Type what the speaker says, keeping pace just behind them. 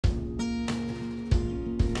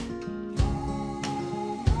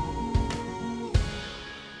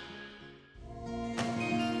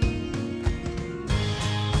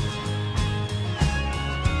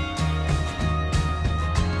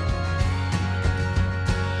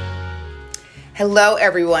Hello,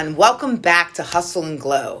 everyone. Welcome back to Hustle and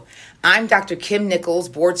Glow. I'm Dr. Kim Nichols,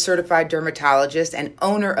 board-certified dermatologist and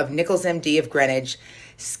owner of Nichols MD of Greenwich,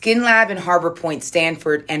 Skin Lab in Harbor Point,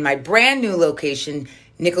 Stanford, and my brand new location,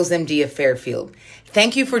 Nichols MD of Fairfield.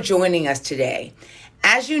 Thank you for joining us today.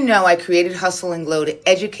 As you know, I created Hustle and Glow to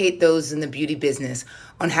educate those in the beauty business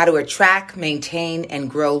on how to attract, maintain, and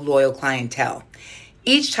grow loyal clientele.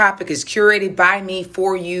 Each topic is curated by me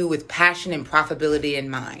for you with passion and profitability in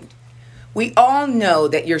mind. We all know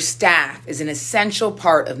that your staff is an essential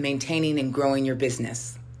part of maintaining and growing your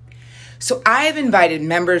business. So I have invited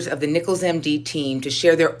members of the Nichols MD team to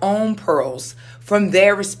share their own pearls from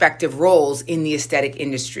their respective roles in the aesthetic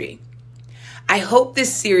industry. I hope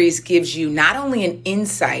this series gives you not only an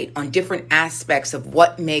insight on different aspects of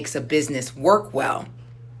what makes a business work well,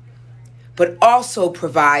 but also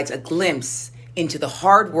provides a glimpse into the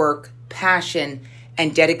hard work, passion,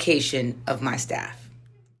 and dedication of my staff.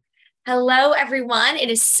 Hello, everyone. It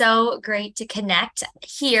is so great to connect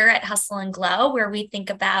here at Hustle and Glow, where we think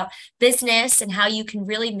about business and how you can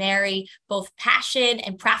really marry both passion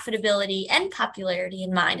and profitability and popularity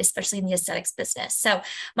in mind, especially in the aesthetics business. So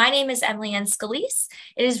my name is Emily Ann Scalise.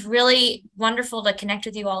 It is really wonderful to connect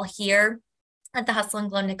with you all here at the Hustle and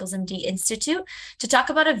Glow Nichols MD Institute to talk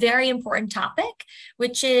about a very important topic,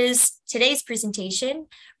 which is today's presentation,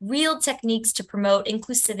 real techniques to promote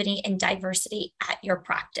inclusivity and diversity at your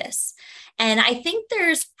practice. And I think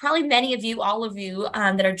there's probably many of you, all of you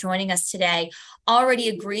that are joining us today already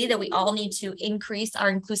agree that we all need to increase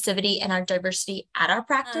our inclusivity and our diversity at our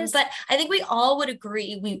practice. But I think we all would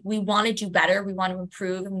agree we want to do better, we want to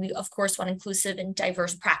improve, and we of course want inclusive and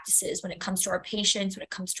diverse practices when it comes to our patients, when it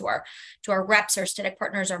comes to our reps, our aesthetic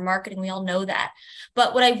partners, our marketing. We all know that.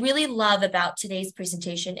 But what I really love about today's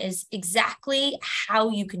presentation is exactly how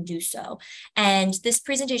you can do so. And this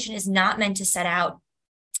presentation is not meant to set out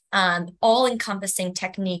all-encompassing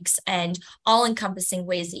techniques and all-encompassing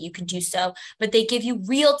ways that you can do so, but they give you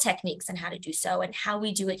real techniques on how to do so and how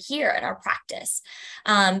we do it here at our practice.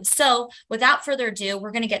 So without further ado,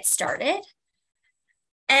 we're going to get started.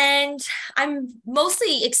 And I'm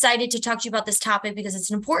mostly excited to talk to you about this topic because it's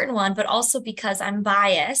an important one, but also because I'm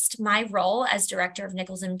biased. My role as director of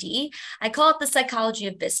Nichols MD, I call it the psychology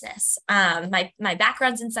of business. My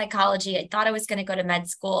background's in psychology. I thought I was going to go to med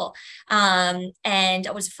school, and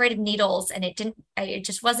I was afraid of needles, and it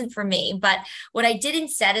just wasn't for me. But what I did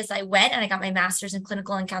instead is I went and I got my master's in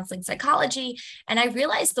clinical and counseling psychology, and I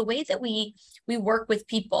realized the way that we work with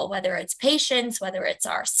people, whether it's patients, whether it's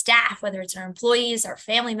our staff, whether it's our employees, our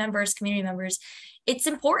family members, community members, it's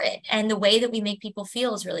important. And the way that we make people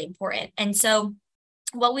feel is really important. And so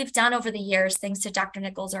what we've done over the years, thanks to Dr.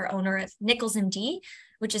 Nichols, our owner of Nichols MD,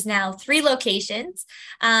 which is now 3 locations,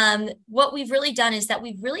 what we've really done is that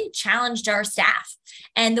we've really challenged our staff.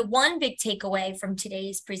 And the one big takeaway from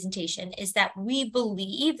today's presentation is that we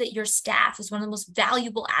believe that your staff is one of the most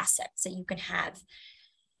valuable assets that you can have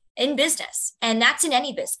in business. And that's in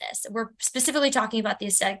any business. We're specifically talking about the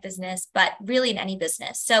aesthetic business, but really in any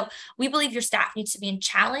business. So we believe your staff needs to be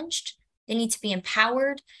challenged. They need to be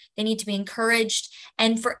empowered. They need to be encouraged.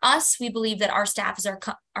 And for us, we believe that our staff is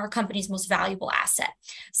our company's most valuable asset.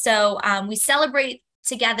 So we celebrate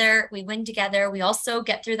together, we win together. We also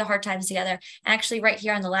get through the hard times together. Actually, right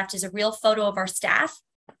here on the left is a real photo of our staff,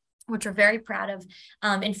 which we're very proud of,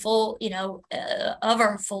 in full, of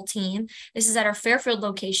our full team. This is at our Fairfield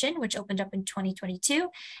location, which opened up in 2022.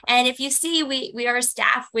 And if you see, we are a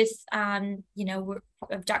staff with,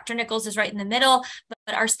 Dr. Nichols is right in the middle,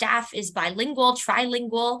 but our staff is bilingual,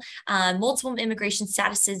 trilingual, multiple immigration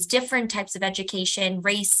statuses, different types of education,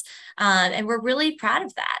 race, and we're really proud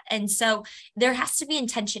of that. And so there has to be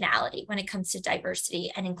intentionality when it comes to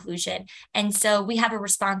diversity and inclusion. And so we have a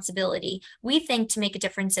responsibility, we think, to make a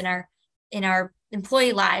difference in our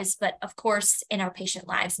employee lives, but of course in our patient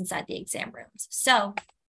lives inside the exam rooms. So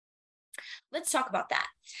let's talk about that.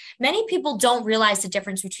 Many people don't realize the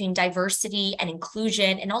difference between diversity and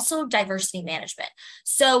inclusion and also diversity management.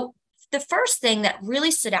 So the first thing that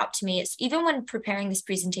really stood out to me is, even when preparing this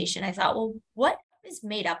presentation, I thought, well, what is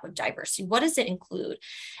made up of diversity? What does it include?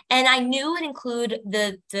 And I knew it include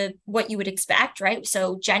the what you would expect, right?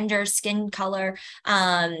 So gender, skin color,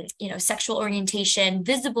 sexual orientation,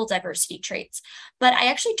 visible diversity traits. But I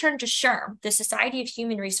actually turned to SHRM, the Society of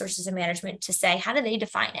Human Resources and Management, to say, how do they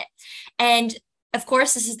define it? And of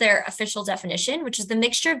course, this is their official definition, which is the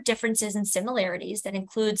mixture of differences and similarities that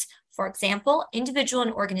includes, for example, individual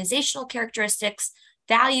and organizational characteristics,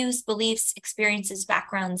 values, beliefs, experiences,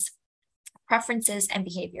 backgrounds, preferences, and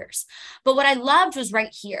behaviors. But what I loved was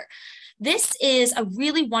right here. This is a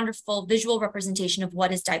really wonderful visual representation of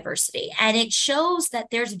what is diversity. And it shows that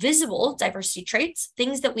there's visible diversity traits,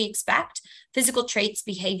 things that we expect, physical traits,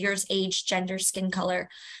 behaviors, age, gender, skin color.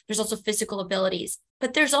 There's also physical abilities,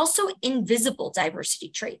 but there's also invisible diversity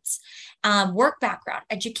traits, work background,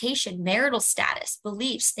 education, marital status,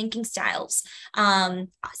 beliefs, thinking styles,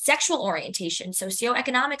 sexual orientation,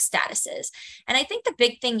 socioeconomic statuses. And I think the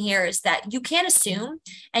big thing here is that you can't assume,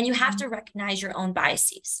 and you have to recognize your own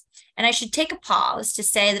biases. And I should take a pause to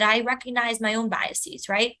say that I recognize my own biases,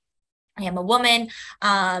 right? I am a woman,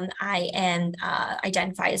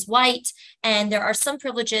 identify as white, and there are some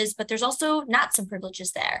privileges, but there's also not some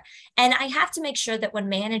privileges there. And I have to make sure that when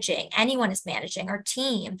managing, anyone is managing our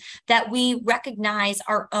team, that we recognize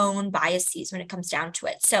our own biases when it comes down to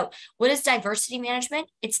it. So what is diversity management?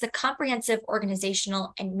 It's the comprehensive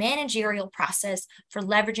organizational and managerial process for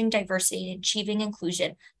leveraging diversity and achieving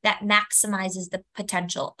inclusion that maximizes the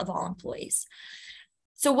potential of all employees.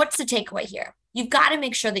 So what's the takeaway here? You've got to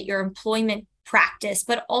make sure that your employment practice,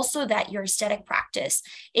 but also that your aesthetic practice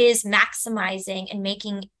is maximizing and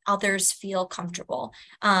making others feel comfortable,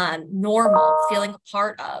 normal, feeling a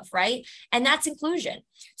part of, right? And that's inclusion.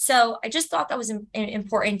 So I just thought that was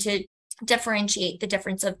important to differentiate the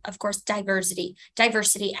difference of course, diversity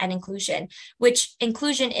and inclusion, which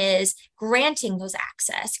inclusion is granting those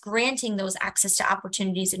access to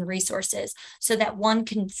opportunities and resources so that one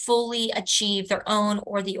can fully achieve their own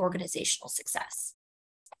or the organizational success.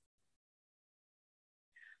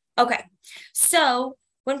 Okay, so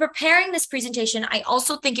when preparing this presentation, I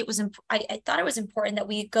also think it was, I thought it was important that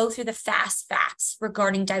we go through the fast facts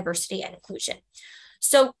regarding diversity and inclusion.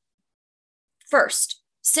 So first,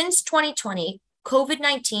 since 2020,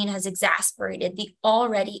 COVID-19 has exacerbated the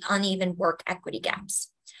already uneven work equity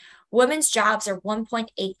gaps. Women's jobs are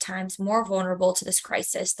 1.8 times more vulnerable to this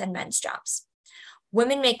crisis than men's jobs.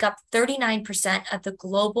 Women make up 39% of the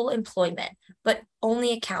global employment, but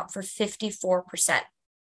only account for 54%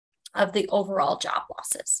 of the overall job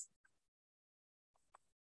losses.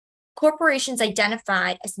 Corporations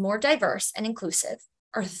identified as more diverse and inclusive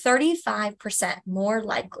are 35% more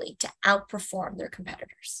likely to outperform their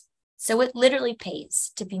competitors. So it literally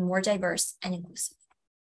pays to be more diverse and inclusive.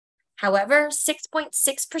 However,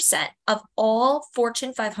 6.6% of all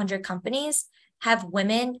Fortune 500 companies have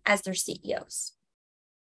women as their CEOs.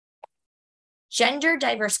 Gender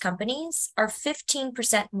diverse companies are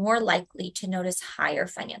 15% more likely to notice higher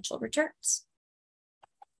financial returns.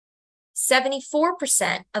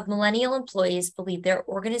 74% of millennial employees believe their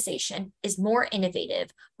organization is more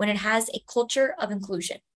innovative when it has a culture of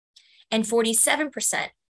inclusion, and 47%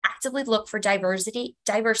 actively look for diversity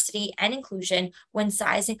and inclusion when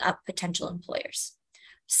sizing up potential employers.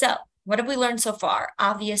 So, what have we learned so far?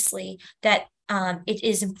 Obviously, that it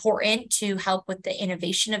is important to help with the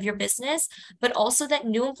innovation of your business, but also that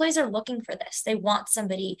new employees are looking for this. They want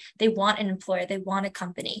somebody, they want an employer, they want a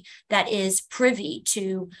company that is privy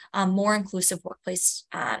to more inclusive workplace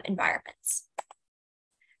environments.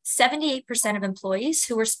 78% of employees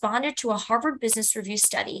who responded to a Harvard Business Review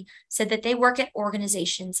study said that they work at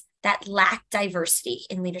organizations that lack diversity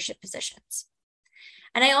in leadership positions.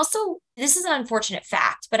 And I also, this is an unfortunate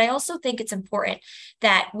fact, but I also think it's important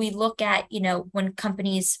that we look at, when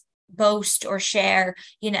companies boast or share,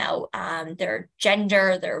 their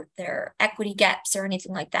gender, their equity gaps or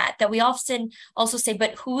anything like that, that we often also say,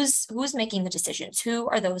 but who's making the decisions? Who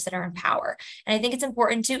are those that are in power? And I think it's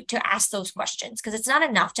important to ask those questions, because it's not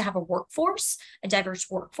enough to have a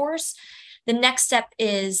diverse workforce. The next step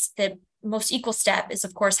is the most equal step is,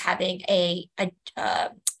 of course, having an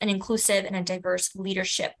inclusive and a diverse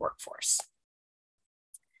leadership workforce.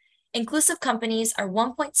 Inclusive companies are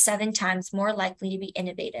 1.7 times more likely to be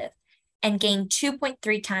innovative and gain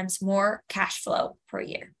 2.3 times more cash flow per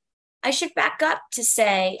year. I should back up to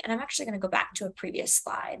say, and I'm actually going to go back to a previous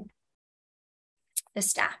slide, the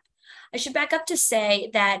staff. I should back up to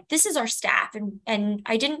say that this is our staff, and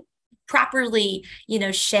I didn't properly,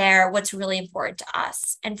 share what's really important to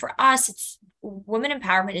us. And for us, it's women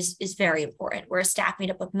empowerment is very important. We're a staff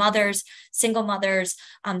made up of mothers, single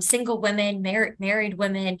single women, married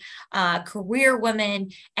women, career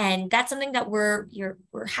women, and that's something that we're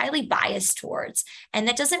highly biased towards. And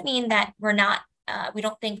that doesn't mean that we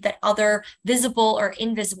don't think that other visible or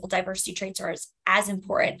invisible diversity traits are as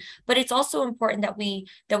important, but it's also important that we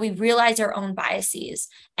realize our own biases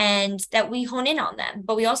and that we hone in on them,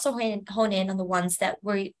 but we also hone in on the ones that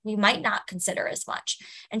we might not consider as much.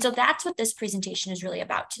 And so that's what this presentation is really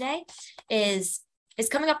about today, is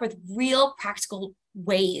coming up with real practical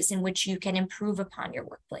ways in which you can improve upon your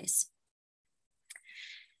workplace.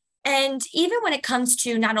 And even when it comes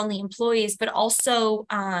to not only employees, but also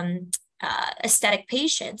aesthetic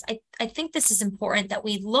patients, I think this is important that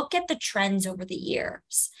we look at the trends over the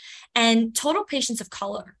years. And total patients of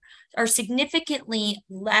color are significantly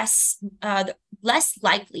less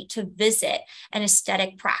likely to visit an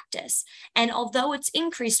aesthetic practice. And although it's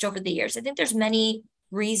increased over the years, I think there's many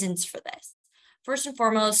reasons for this. First and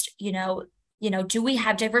foremost, do we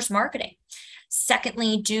have diverse marketing?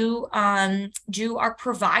 Secondly, do our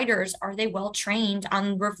providers, are they well trained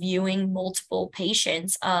on reviewing multiple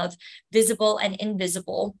patients of visible and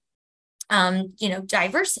invisible,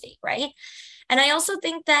 diversity, right? And I also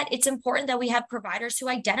think that it's important that we have providers who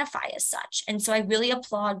identify as such. And so I really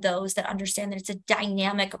applaud those that understand that it's a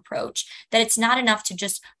dynamic approach, that it's not enough to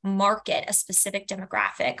just market a specific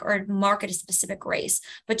demographic or market a specific race,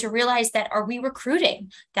 but to realize that, are we recruiting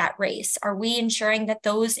that race? Are we ensuring that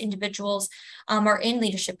those individuals are in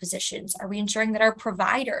leadership positions? Are we ensuring that our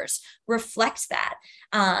providers reflect that?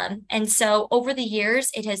 And so over the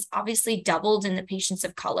years, it has obviously doubled in the patients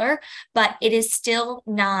of color, but it is still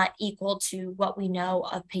not equal to what we know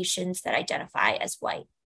of patients that identify as white.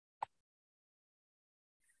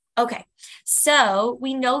 Okay, so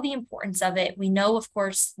we know the importance of it. We know, of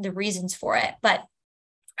course, the reasons for it, but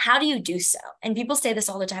how do you do so? And people say this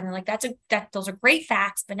all the time. They're like, those are great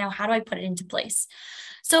facts, but now how do I put it into place?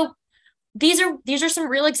 So these are some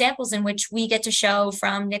real examples in which we get to show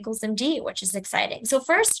from Nichols MD, which is exciting. So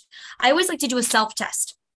first, I always like to do a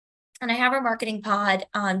self-test. And I have our marketing pod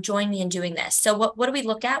join me in doing this. So what do we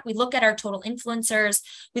look at? We look at our total influencers.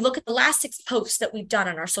 We look at the last 6 posts that we've done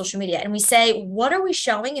on our social media, and we say, what are we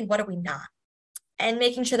showing and what are we not? And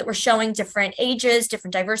making sure that we're showing different ages,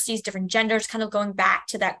 different diversities, different genders, kind of going back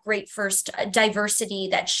to that great first diversity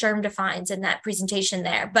that Sherm defines in that presentation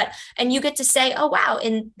there. And you get to say, oh, wow,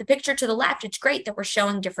 in the picture to the left, it's great that we're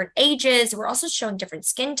showing different ages. We're also showing different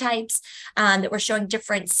skin types, that we're showing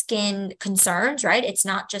different skin concerns, right? It's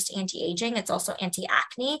not just anti-aging, it's also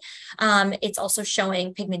anti-acne. It's also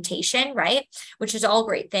showing pigmentation, right? Which is all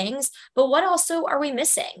great things. But what also are we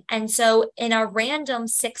missing? And so in our random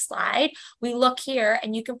 6 slide, we look here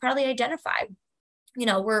and you can probably identify,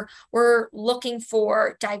 we're looking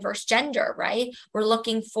for diverse gender, right? We're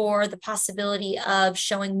looking for the possibility of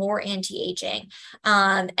showing more anti-aging.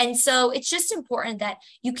 And so it's just important that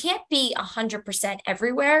you can't be 100%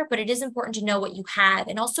 everywhere, but it is important to know what you have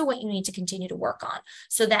and also what you need to continue to work on,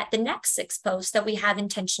 so that the next 6 posts that we have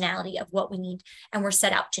intentionality of what we need and we're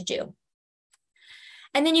set out to do.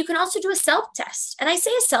 And then you can also do a self-test. And I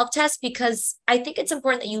say a self-test because I think it's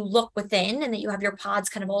important that you look within and that you have your pods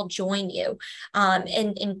kind of all join you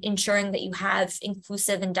in ensuring that you have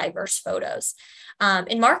inclusive and diverse photos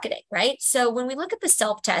in marketing, right? So when we look at the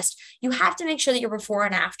self-test, you have to make sure that your before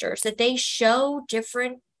and afters, that they show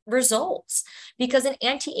different results, because an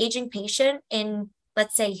anti-aging patient in,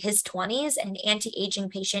 let's say, his 20s and an anti-aging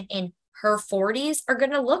patient in her 40s are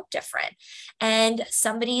going to look different. And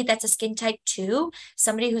somebody that's a skin type 2,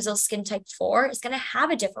 somebody who's a skin type 4 is going to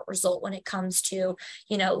have a different result when it comes to,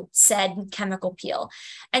 said chemical peel.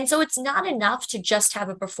 And so it's not enough to just have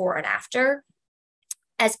a before and after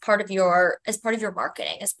as part of your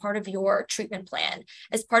marketing, as part of your treatment plan,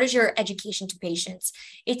 as part of your education to patients.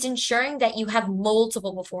 It's ensuring that you have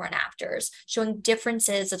multiple before and afters, showing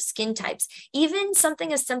differences of skin types, even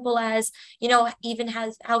something as simple as, even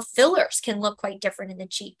how fillers can look quite different in the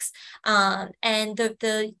cheeks, and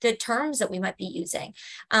the terms that we might be using.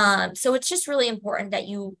 So it's just really important that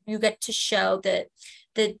you get to show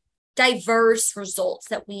the diverse results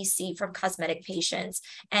that we see from cosmetic patients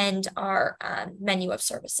and our menu of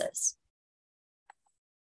services.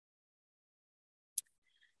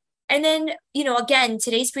 And then, again,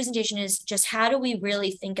 today's presentation is just how do we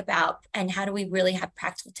really think about and how do we really have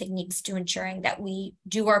practical techniques to ensuring that we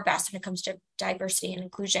do our best when it comes to diversity and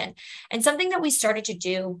inclusion. And something that we started to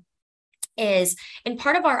do is, in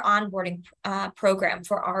part of our onboarding program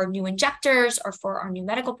for our new injectors or for our new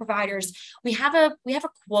medical providers, we have a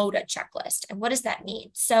quota checklist. And what does that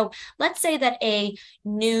mean? So let's say that a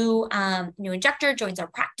new injector joins our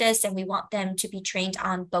practice and we want them to be trained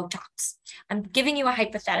on Botox. I'm giving you a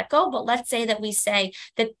hypothetical, but let's say that we say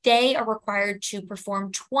that they are required to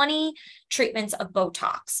perform 20 treatments of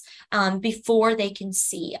Botox before they can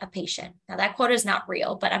see a patient. Now that quota is not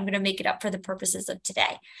real, but I'm going to make it up for the purposes of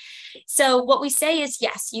today. So what we say is,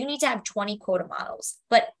 yes, you need to have 20 quota models,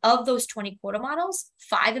 but of those 20 quota models,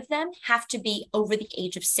 5 of them have to be over the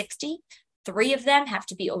age of 60, 3 of them have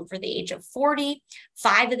to be over the age of 40.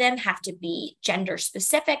 5 of them have to be gender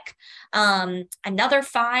specific. Another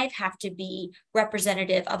 5 have to be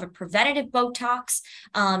representative of a preventative Botox.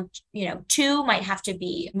 2 might have to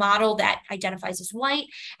be model that identifies as white.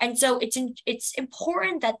 And so it's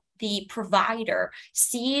important that the provider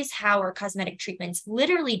sees how our cosmetic treatments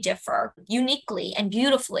literally differ uniquely and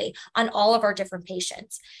beautifully on all of our different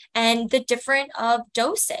patients, and the different of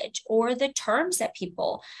dosage or the terms that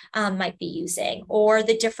people might be using, or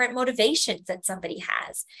the different motivations that somebody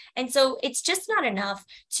has. And so it's just not enough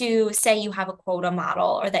to say you have a quota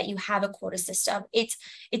model or that you have a quota system. It's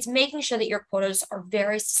making sure that your quotas are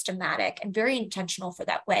very systematic and very intentional for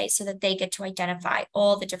that way, so that they get to identify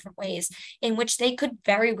all the different ways in which they could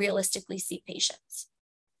very realistically see patients.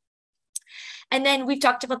 And then we've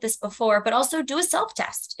talked about this before, but also do a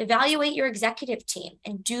self-test. Evaluate your executive team,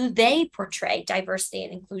 and do they portray diversity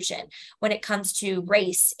and inclusion when it comes to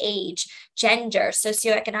race, age, gender,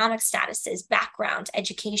 socioeconomic statuses, background,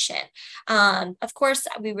 education. Of course,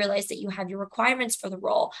 we realize that you have your requirements for the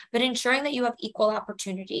role, but ensuring that you have equal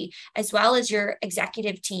opportunity, as well as your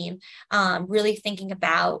executive team really thinking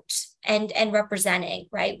about and representing,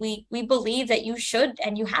 right? We believe that you should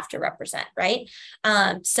and you have to represent, right?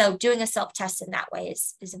 So doing a self-test in that way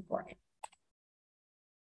is important.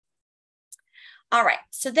 All right,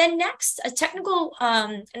 so then next, a technical,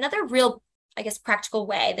 another real, I guess, practical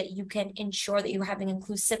way that you can ensure that you're having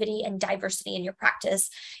inclusivity and diversity in your practice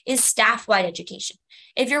is staff-wide education.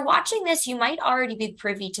 If you're watching this, you might already be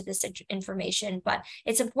privy to this information, but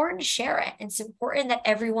it's important to share it. It's important that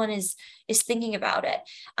everyone is thinking about it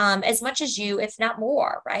as much as you, if not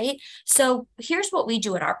more, right? So here's what we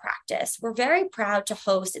do in our practice. We're very proud to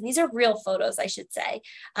host, and these are real photos, I should say,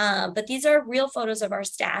 but these are real photos of our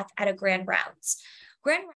staff at a Grand Rounds.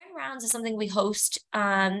 Grand Rounds is something we host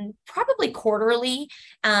probably quarterly.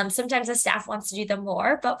 Sometimes the staff wants to do them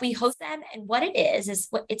more, but we host them. And what it is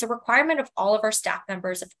it's a requirement of all of our staff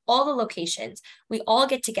members of all the locations. We all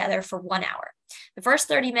get together for 1 hour. The first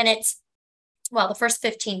 30 minutes, well, the first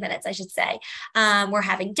 15 minutes, I should say, we're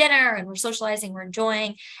having dinner and we're socializing, we're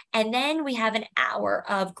enjoying. And then we have an hour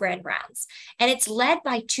of Grand Rounds. And it's led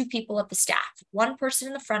by 2 people of the staff, 1 person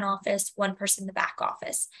in the front office, 1 person in the back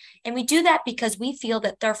office. And we do that because we feel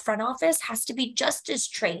that their front office has to be just as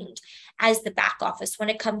trained as the back office when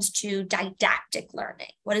it comes to didactic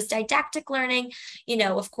learning. What is didactic learning?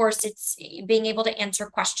 Of course, it's being able to answer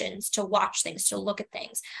questions, to watch things, to look at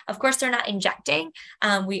things. Of course, they're not injecting.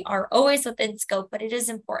 We are always within scope, but it is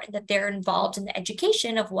important that they're involved in the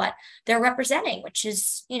education of what they're representing, which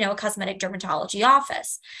is, a cosmetic dermatology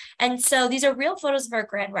office. And so these are real photos of our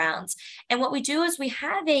Grand Rounds. And what we do is we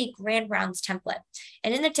have a Grand Rounds template.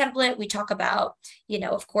 And in the template, we talk about,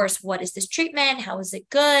 of course, what is this treatment? How is it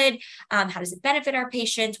good? How does it benefit our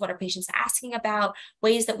patients? What are patients asking about?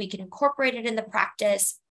 Ways that we can incorporate it in the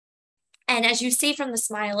practice. And as you see from the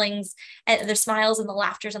smiles and the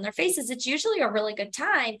laughters on their faces, it's usually a really good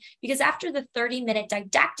time, because after the 30-minute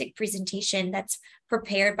didactic presentation that's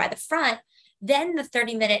prepared by the front, then the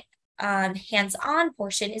 30-minute hands-on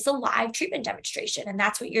portion is a live treatment demonstration. And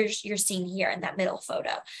that's what you're seeing here in that middle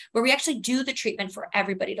photo, where we actually do the treatment for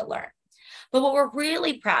everybody to learn. But what we're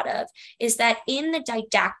really proud of is that in the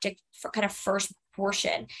didactic kind of first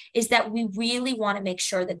portion is that we really want to make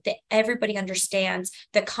sure that everybody understands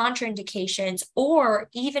the contraindications, or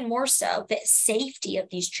even more so, the safety of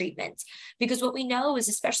these treatments. Because what we know is,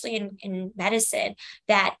 especially in medicine,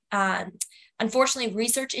 that unfortunately,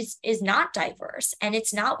 research is not diverse, and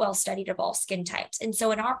it's not well studied of all skin types. And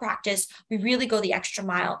so in our practice, we really go the extra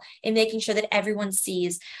mile in making sure that everyone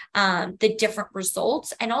sees the different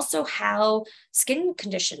results, and also how skin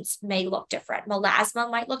conditions may look different.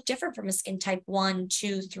 Melasma might look different from a skin type 1,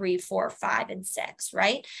 2, 3, 4, 5, and 6,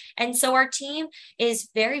 right? And so our team is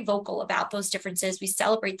very vocal about those differences. We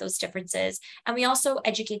celebrate those differences, and we also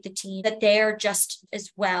educate the team that they're just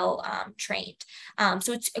as well trained.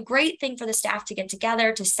 So it's a great thing for the staff to get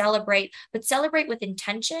together to celebrate, but celebrate with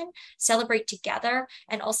intention, celebrate together,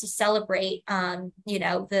 and also celebrate,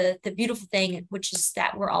 the beautiful thing, which is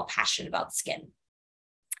that we're all passionate about skin.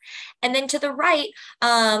 And then to the right,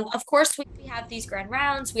 of course, we have these Grand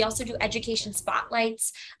Rounds. We also do education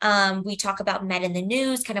spotlights. We talk about Med in the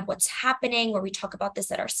News, kind of what's happening, where we talk about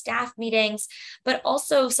this at our staff meetings. But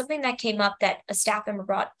also something that came up that a staff member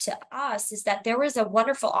brought to us is that there was a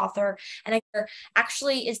wonderful author, and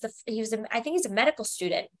actually I think he's a medical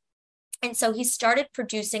student. And so he started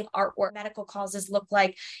producing artwork. Medical causes look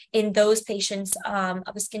like in those patients of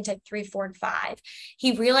a skin type 3, 4, and 5.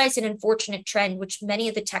 He realized an unfortunate trend, which many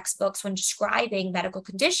of the textbooks, when describing medical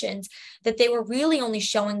conditions, that they were really only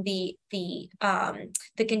showing the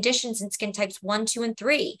conditions in skin types 1, 2, and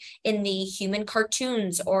 3 in the human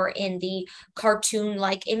cartoons or in the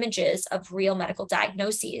cartoon-like images of real medical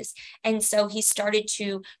diagnoses. And so he started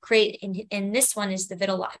to create, in this one is the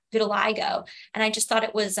vitiligo. And I just thought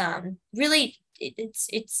it was really,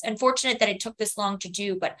 it's unfortunate that it took this long to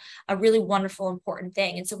do, but a really wonderful, important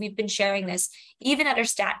thing. And so we've been sharing this even at our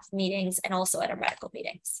staff meetings and also at our medical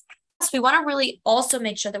meetings. So we want to really also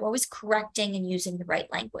make sure that we're always correcting and using the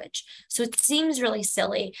right language. So it seems really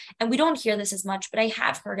silly, and we don't hear this as much, but I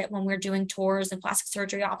have heard it when we're doing tours in plastic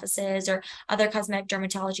surgery offices or other cosmetic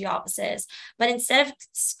dermatology offices. But instead of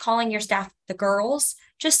calling your staff the girls,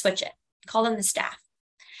 just switch it. Call them the staff.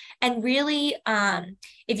 And really,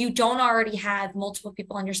 if you don't already have multiple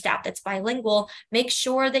people on your staff that's bilingual, make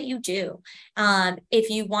sure that you do.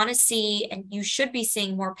 If you want to see, and you should be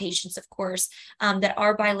seeing more patients, of course, that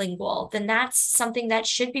are bilingual, then that's something that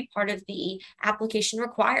should be part of the application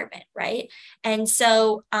requirement, right? And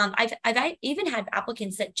so I've even had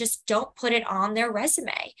applicants that just don't put it on their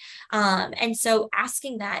resume. And so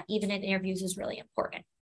asking that even in interviews is really important.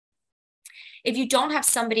 If you don't have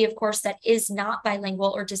somebody, of course, that is not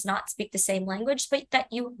bilingual or does not speak the same language, but that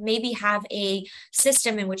you maybe have a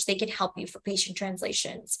system in which they can help you for patient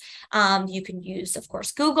translations. You can use, of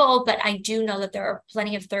course, Google, but I do know that there are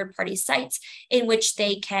plenty of third-party sites in which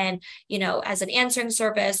they can, as an answering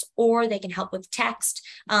service, or they can help with text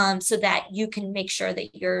so that you can make sure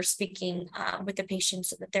that you're speaking with the patient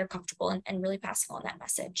so that they're comfortable and really passing on that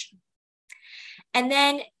message. And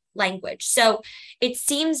then language. So it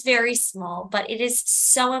seems very small, but it is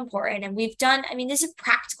so important. And we've done, these are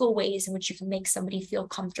practical ways in which you can make somebody feel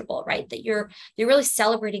comfortable, right? That you're really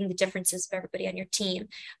celebrating the differences of everybody on your team.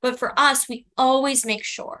 But for us, we always make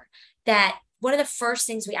sure that one of the first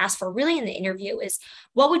things we ask for really in the interview is,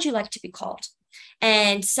 what would you like to be called?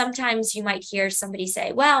 And sometimes you might hear somebody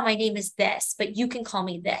say, well, my name is this, but you can call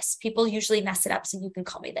me this. People usually mess it up, so you can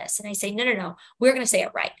call me this. And I say, no, we're going to say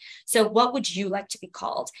it right. So what would you like to be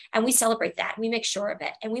called? And we celebrate that. And we make sure of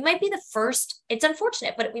it. And we might be the first, it's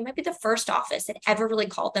unfortunate, but we might be the first office that ever really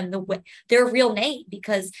called them their real name,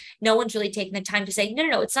 because no one's really taken the time to say,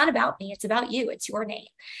 no, it's not about me. It's about you. It's your name.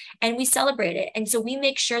 And we celebrate it. And so we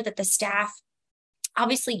make sure that the staff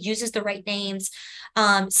obviously uses the right names,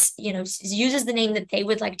 uses the name that they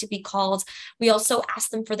would like to be called. We also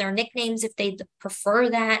ask them for their nicknames if they prefer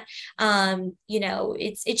that.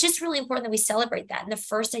 It's just really important that we celebrate that. And the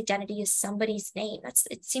first identity is somebody's name.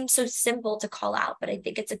 It seems so simple to call out, but I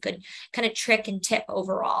think it's a good kind of trick and tip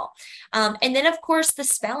overall. And then, of course, the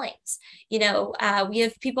spellings. We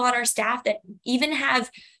have people on our staff that even have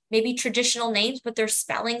maybe traditional names, but their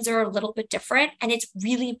spellings are a little bit different. And it's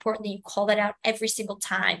really important that you call that out every single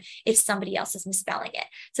time if somebody else is misspelling it.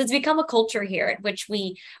 So it's become a culture here in which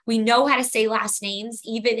we know how to say last names,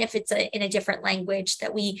 even if it's in a different language,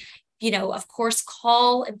 that we, of course,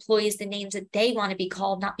 call employees the names that they want to be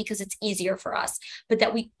called, not because it's easier for us, but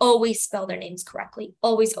that we always spell their names correctly.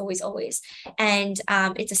 Always, always, always. And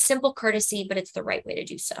it's a simple courtesy, but it's the right way to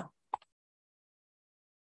do so.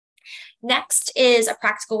 Next is a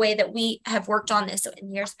practical way that we have worked on this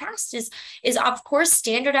in years past is of course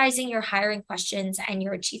standardizing your hiring questions and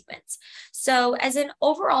your achievements. So as an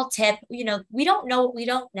overall tip, we don't know what we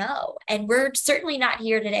don't know. And we're certainly not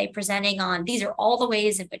here today presenting on these are all the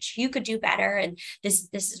ways in which you could do better. And this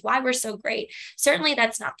is why we're so great. Certainly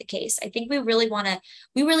that's not the case. I think we really wanted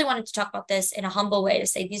to talk about this in a humble way to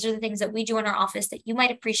say, these are the things that we do in our office that you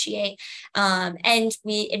might appreciate. And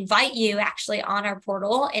we invite you actually on our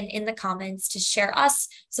portal and in the comments to share us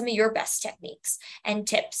some of your best techniques and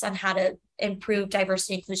tips on how to improve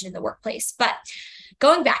diversity and inclusion in the workplace. But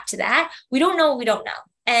going back to that, we don't know what we don't know.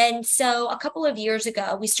 And so a couple of years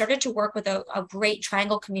ago, we started to work with a great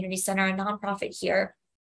Triangle Community Center, a nonprofit here,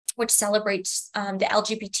 which celebrates the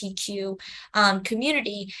LGBTQ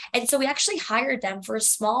community. And so we actually hired them for a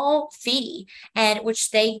small fee, and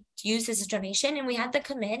which they used as a donation. And we had them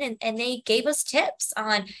come in and they gave us tips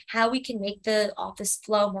on how we can make the office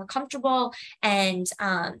flow more comfortable and,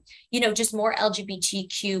 just more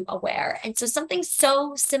LGBTQ aware. And so something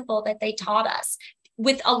so simple that they taught us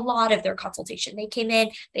with a lot of their consultation. They came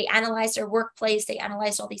in, they analyzed their workplace, they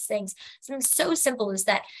analyzed all these things. Something so simple as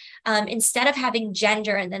that instead of having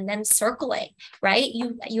gender and then them circling, right?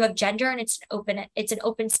 You have gender and it's an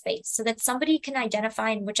open space so that somebody can identify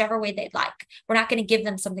in whichever way they'd like. We're not going to give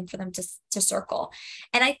them something for them to circle.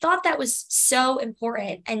 And I thought that was so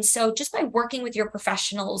important. And so just by working with your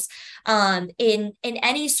professionals in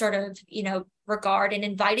any sort of, regard and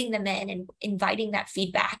inviting them in and inviting that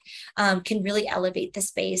feedback can really elevate the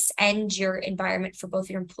space and your environment for both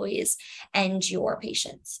your employees and your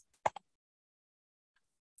patients.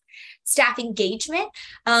 Staff engagement.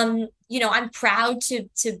 I'm proud to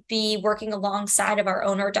be working alongside of our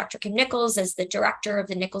owner, Dr. Kim Nichols, as the director of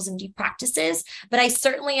the Nichols MD practices, but I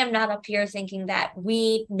certainly am not up here thinking that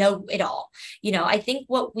we know it all. I think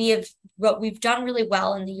what we've done really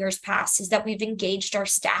well in the years past is that we've engaged our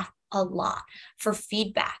staff a lot for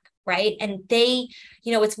feedback. Right. And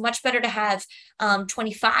it's much better to have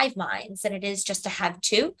 25 minds than it is just to have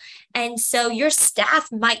 2. And so your staff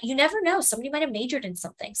you never know, somebody might have majored in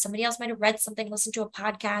something. Somebody else might have read something, listened to a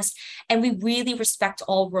podcast. And we really respect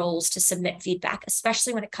all roles to submit feedback,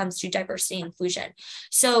 especially when it comes to diversity and inclusion.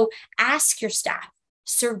 So ask your staff,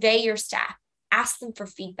 survey your staff, ask them for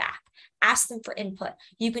feedback. Ask them for input.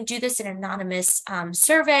 You can do this in an anonymous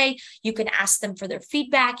survey. You can ask them for their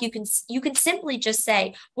feedback. You can simply just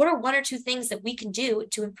say, what are 1 or 2 things that we can do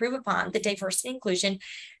to improve upon the diversity and inclusion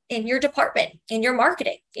in your department, in your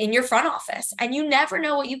marketing, in your front office? And you never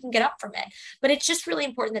know what you can get up from it. But it's just really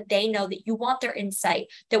important that they know that you want their insight,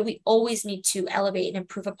 that we always need to elevate and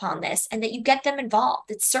improve upon this, and that you get them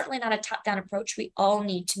involved. It's certainly not a top-down approach. We all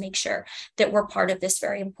need to make sure that we're part of this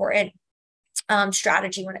very important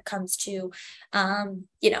strategy when it comes to,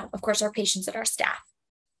 of course, our patients and our staff.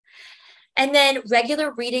 And then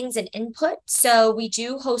regular readings and input. So we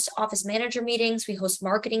do host office manager meetings, we host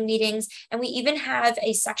marketing meetings, and we even have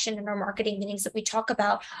a section in our marketing meetings that we talk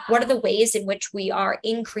about what are the ways in which we are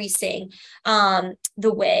increasing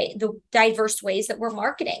the diverse ways that we're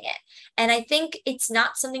marketing it. And I think it's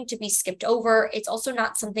not something to be skipped over. It's also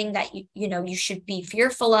not something that you should be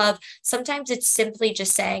fearful of. Sometimes it's simply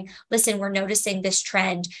just saying, listen, we're noticing this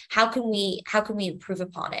trend. How can we improve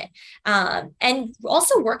upon it? And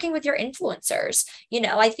also working with your influencers.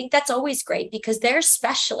 I think that's always great because they're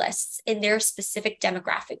specialists in their specific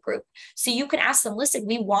demographic group. So you can ask them, listen,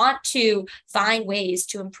 we want to find ways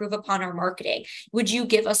to improve upon our marketing. Would you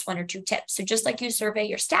give us 1 or 2 tips? So just like you survey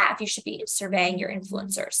your staff, you should be surveying your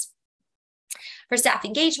influencers. For staff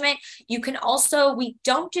engagement, you can also, we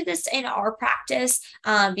don't do this in our practice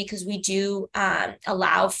because we do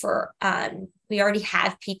allow for we already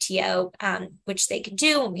have PTO, which they can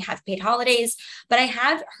do, and we have paid holidays. But I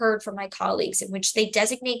have heard from my colleagues in which they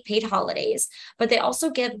designate paid holidays, but they also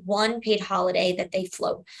give 1 paid holiday that they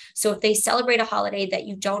float. So if they celebrate a holiday that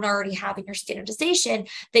you don't already have in your standardization,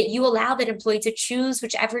 that you allow that employee to choose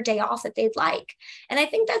whichever day off that they'd like. And I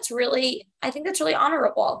think that's really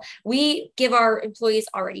honorable. We give our employees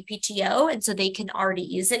already PTO, and so they can already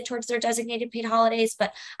use it towards their designated paid holidays.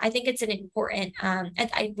 But I think it's an important, and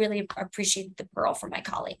I really appreciate the pearl from my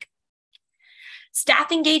colleague.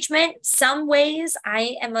 Staff engagement. Some ways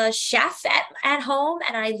I am a chef at home,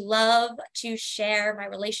 and I love to share my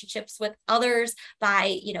relationships with others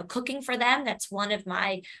by, cooking for them. That's one of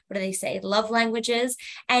my, love languages.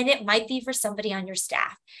 And it might be for somebody on your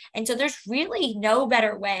staff. And so there's really no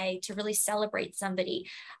better way to really celebrate somebody.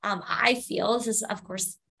 I feel, this is, of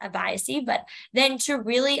course, a biasy, but then to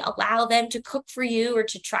really allow them to cook for you or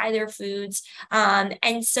to try their foods.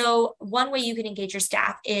 And so one way you can engage your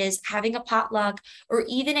staff is having a potluck, or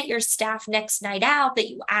even at your staff next night out that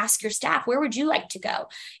you ask your staff, where would you like to go?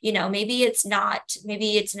 Maybe it's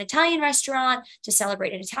an Italian restaurant to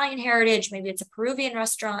celebrate an Italian heritage. Maybe it's a Peruvian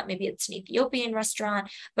restaurant. Maybe it's an Ethiopian restaurant,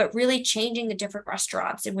 but really changing the different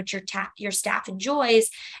restaurants in which your staff enjoys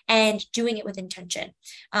and doing it with intention.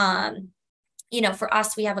 For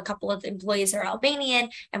us, we have a couple of employees that are Albanian,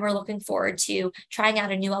 and we're looking forward to trying out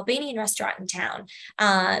a new Albanian restaurant in town.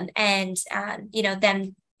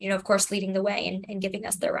 Them, of course, leading the way and giving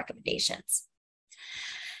us their recommendations.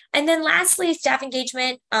 And then lastly, staff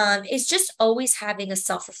engagement is just always having a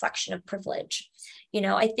self-reflection of privilege.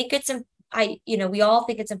 I think we all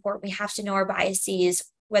think it's important. We have to know our biases,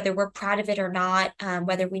 whether we're proud of it or not,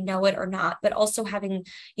 whether we know it or not, but also having,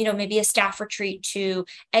 maybe a staff retreat to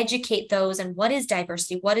educate those on what is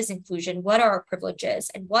diversity, what is inclusion, what are our privileges,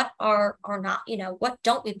 and what are not, what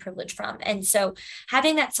don't we privilege from. And so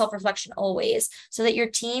having that self-reflection always, so that your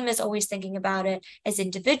team is always thinking about it as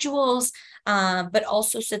individuals, but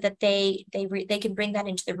also so that they can bring that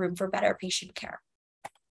into the room for better patient care.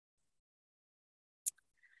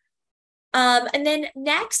 And then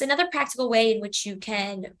next, another practical way in which you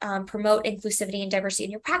can promote inclusivity and diversity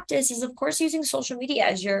in your practice is, of course, using social media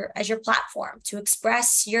as your platform to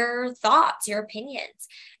express your thoughts, your opinions.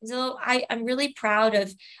 And so I'm really proud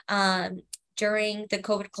of during the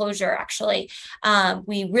COVID closure, actually,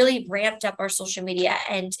 we really ramped up our social media,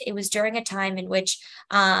 and it was during a time in which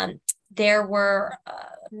there were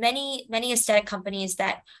many aesthetic companies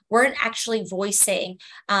that weren't actually voicing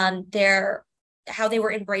how they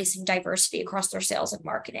were embracing diversity across their sales and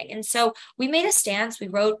marketing. And so we made a stance. We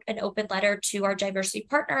wrote an open letter to our diversity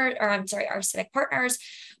partner, or I'm sorry, our aesthetic partners.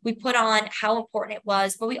 We put on how important it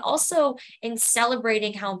was, but we also, in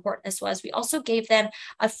celebrating how important this was, we also gave them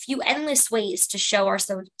a few endless ways to show our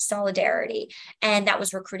solidarity. And that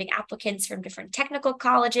was recruiting applicants from different technical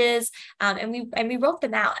colleges. And we wrote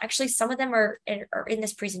them out. Actually, some of them are in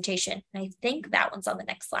this presentation. And I think that one's on the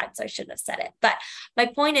next slide, so I shouldn't have said it. But my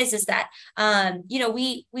point is that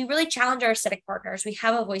we really challenge our aesthetic partners. We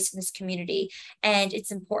have a voice in this community, and it's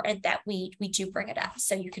important that we do bring it up.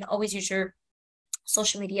 So you can always use your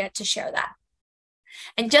social media to share that.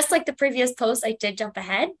 And just like the previous post, I did jump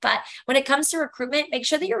ahead, but when it comes to recruitment, make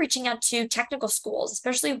sure that you're reaching out to technical schools,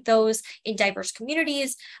 especially those in diverse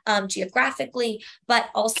communities, geographically, but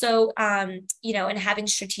also, and having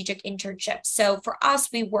strategic internships. So for us,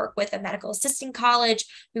 we work with a medical assisting college,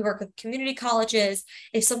 we work with community colleges.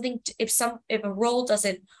 If a role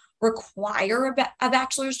doesn't require a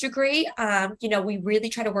bachelor's degree, we really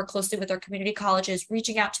try to work closely with our community colleges,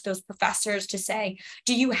 reaching out to those professors to say,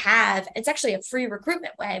 do you have, it's actually a free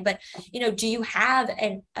recruitment way, but, do you have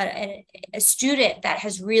a student that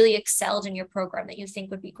has really excelled in your program that you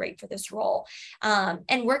think would be great for this role?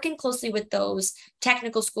 And working closely with those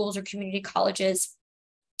technical schools or community colleges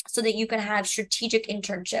so that you can have strategic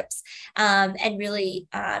internships and really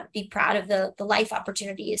be proud of the life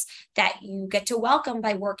opportunities that you get to welcome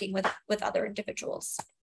by working with other individuals.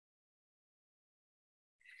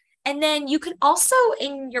 And then you can also,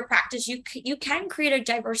 in your practice, you can create a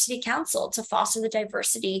diversity council to foster the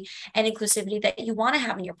diversity and inclusivity that you want to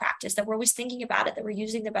have in your practice, that we're always thinking about it, that we're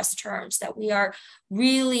using the best terms, that we are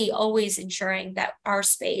really always ensuring that our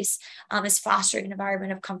space is fostering an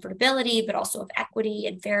environment of comfortability, but also of equity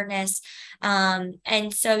and fairness.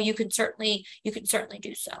 And so you can certainly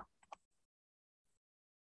do so.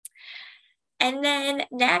 And then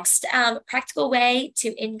next, practical way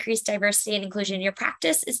to increase diversity and inclusion in your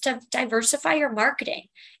practice is to diversify your marketing.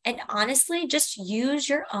 And honestly, just use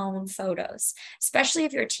your own photos, especially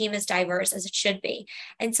if your team is diverse as it should be.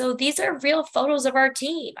 And so these are real photos of our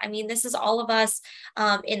team. I mean, this is all of us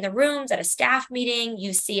in the rooms at a staff meeting.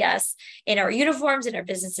 You see us in our uniforms, in our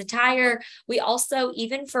business attire. We also,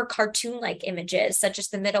 even for cartoon-like images, such as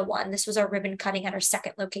the middle one, this was our ribbon cutting at our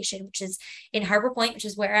second location, which is in Harbor Point, which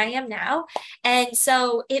is where I am now. And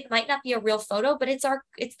so it might not be a real photo, but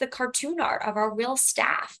it's the cartoon art of our real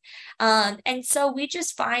staff. And so we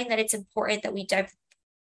just find that it's important that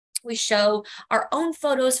we show our own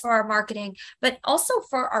photos for our marketing, but also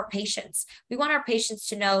for our patients. We want our patients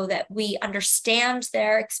to know that we understand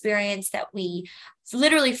their experience, that we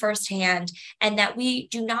literally firsthand, and that we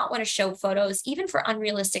do not want to show photos, even for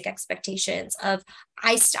unrealistic expectations of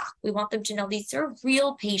eye stock. We want them to know these are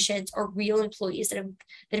real patients or real employees that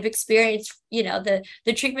have experienced, the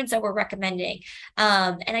treatments that we're recommending.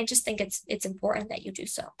 And I just think it's important that you do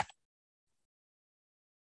so.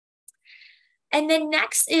 And then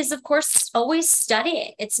next is, of course, always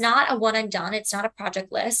studying. It's not a one and done. It's not a project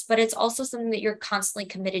list, but it's also something that you're constantly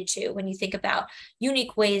committed to when you think about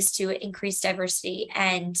unique ways to increase diversity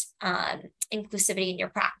and inclusivity in your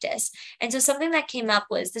practice. And so something that came up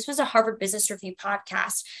this was a Harvard Business Review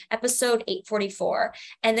podcast, episode 844.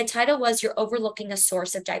 And the title was "You're Overlooking a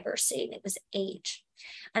Source of Diversity." And it was age.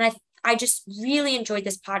 And I just really enjoyed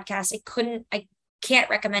this podcast. I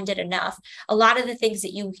can't recommend it enough. A lot of the things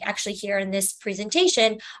that you actually hear in this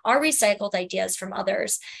presentation are recycled ideas from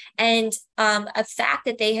others. And a fact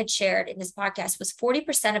that they had shared in this podcast was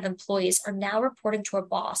 40% of employees are now reporting to a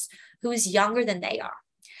boss who is younger than they are.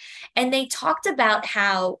 And they talked about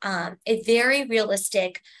how a very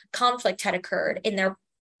realistic conflict had occurred in their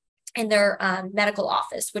medical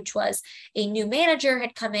office, which was a new manager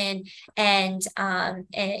had come in, and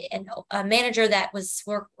a manager that was,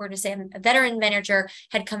 we're going to say a veteran manager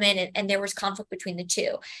had come in, and there was conflict between the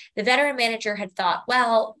two. The veteran manager had thought,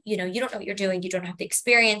 well, you don't know what you're doing, you don't have the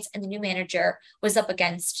experience, and the new manager was up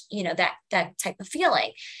against, that type of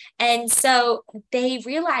feeling. And so they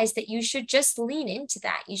realized that you should just lean into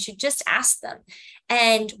that. You should just ask them.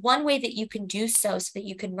 And one way that you can do so that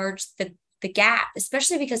you can merge the gap,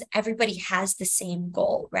 especially because everybody has the same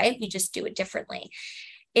goal, right? We just do it differently,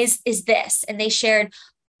 is this. And they shared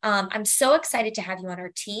I'm so excited to have you on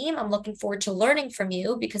our team. I'm looking forward to learning from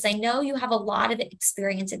you because I know you have a lot of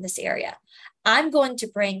experience in this area. I'm going to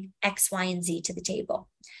bring X, Y, and Z to the table.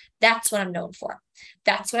 That's what I'm known for.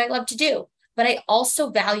 That's what I love to do. But I also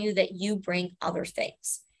value that you bring other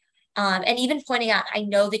things. And even pointing out, I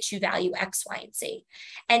know that you value X, Y, and Z.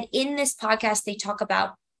 And in this podcast, they talk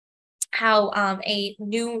about how a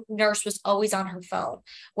new nurse was always on her phone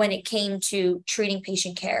when it came to treating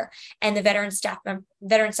patient care. And the veteran staff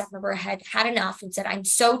member had had enough and said, I'm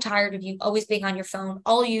so tired of you always being on your phone,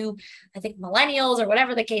 all you, I think, millennials or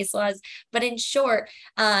whatever the case was. But in short,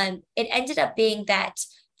 it ended up being that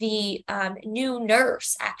the new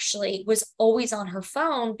nurse actually was always on her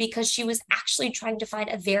phone because she was actually trying to find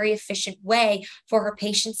a very efficient way for her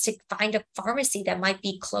patients to find a pharmacy that might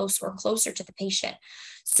be close or closer to the patient.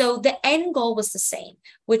 So the end goal was the same,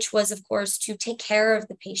 which was, of course, to take care of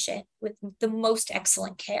the patient with the most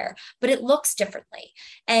excellent care, but it looks differently.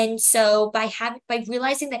 And so by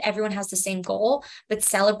realizing that everyone has the same goal, but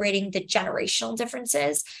celebrating the generational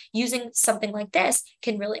differences, using something like this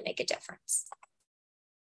can really make a difference.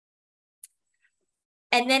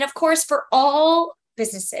 And then, of course, for all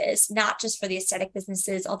businesses, not just for the aesthetic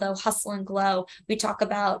businesses, although Hustle and Glow, we talk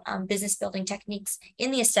about business building techniques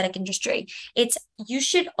in the aesthetic industry. You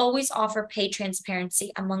should always offer pay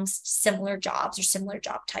transparency amongst similar jobs or similar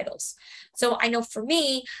job titles. So I know for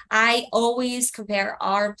me, I always compare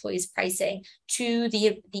our employees' pricing to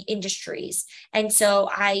the industries. And so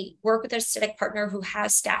I work with an aesthetic partner who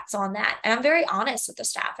has stats on that. And I'm very honest with the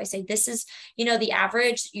staff. I say, this is, the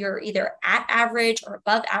average, you're either at average or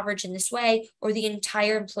above average in this way, or the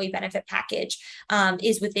entire employee benefit package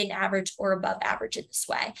is within average or above average in this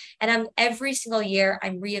way. And every single year,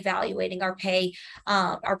 I'm reevaluating our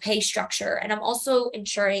pay structure. And I'm also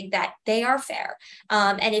ensuring that they are fair.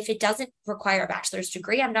 And if it doesn't require a bachelor's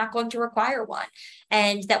degree, I'm not going to require one.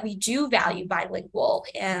 And that we do value bilingual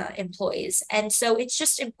employees. And so it's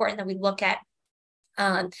just important that we look at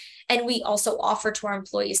and we also offer to our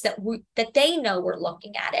employees that they know we're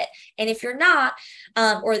looking at it. And if you're not,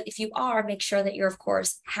 or if you are, make sure that you're, of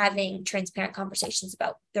course, having transparent conversations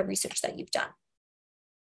about the research that you've done.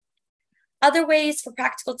 Other ways for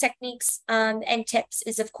practical techniques and tips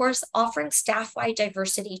is, of course, offering staff-wide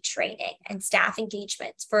diversity training and staff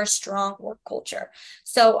engagements for a strong work culture.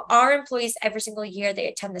 So our employees, every single year, they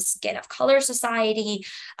attend the Skin of Color Society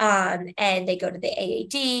and they go to the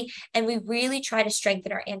AAD, and we really try to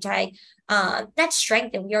strengthen our not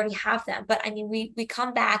strengthen, we already have them, but I mean, we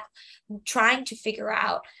come back trying to figure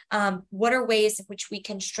out what are ways in which we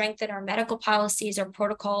can strengthen our medical policies or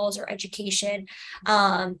protocols or education.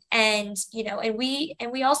 And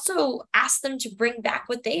we also ask them to bring back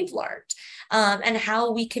what they've learned and how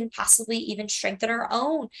we can possibly even strengthen our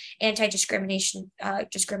own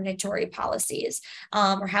discriminatory policies,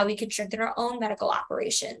 or how we can strengthen our own medical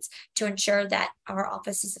operations to ensure that our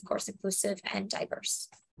office is, of course, inclusive and diverse.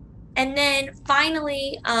 And then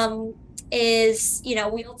finally, wheel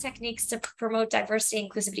techniques to promote diversity and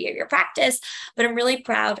inclusivity of your practice. But I'm really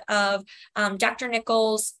proud of Dr.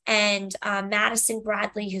 Nichols and Madison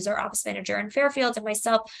Bradley, who's our office manager in Fairfield, and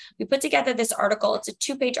myself. We put together this article. It's a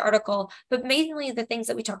 2-page article, but mainly the things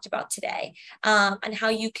that we talked about today, and how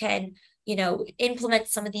you can, implement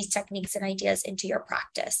some of these techniques and ideas into your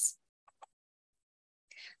practice.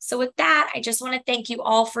 So with that, I just want to thank you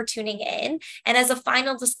all for tuning in. And as a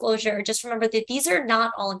final disclosure, just remember that these are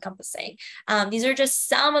not all encompassing. These are just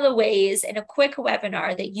some of the ways in a quick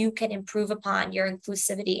webinar that you can improve upon your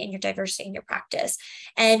inclusivity and your diversity in your practice.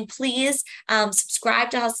 And please subscribe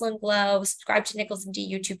to Hustle and Glow, subscribe to Nichols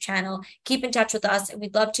MD YouTube channel, keep in touch with us. And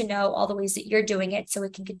we'd love to know all the ways that you're doing it so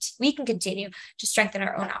we can continue to strengthen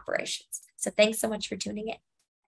our own operations. So thanks so much for tuning in.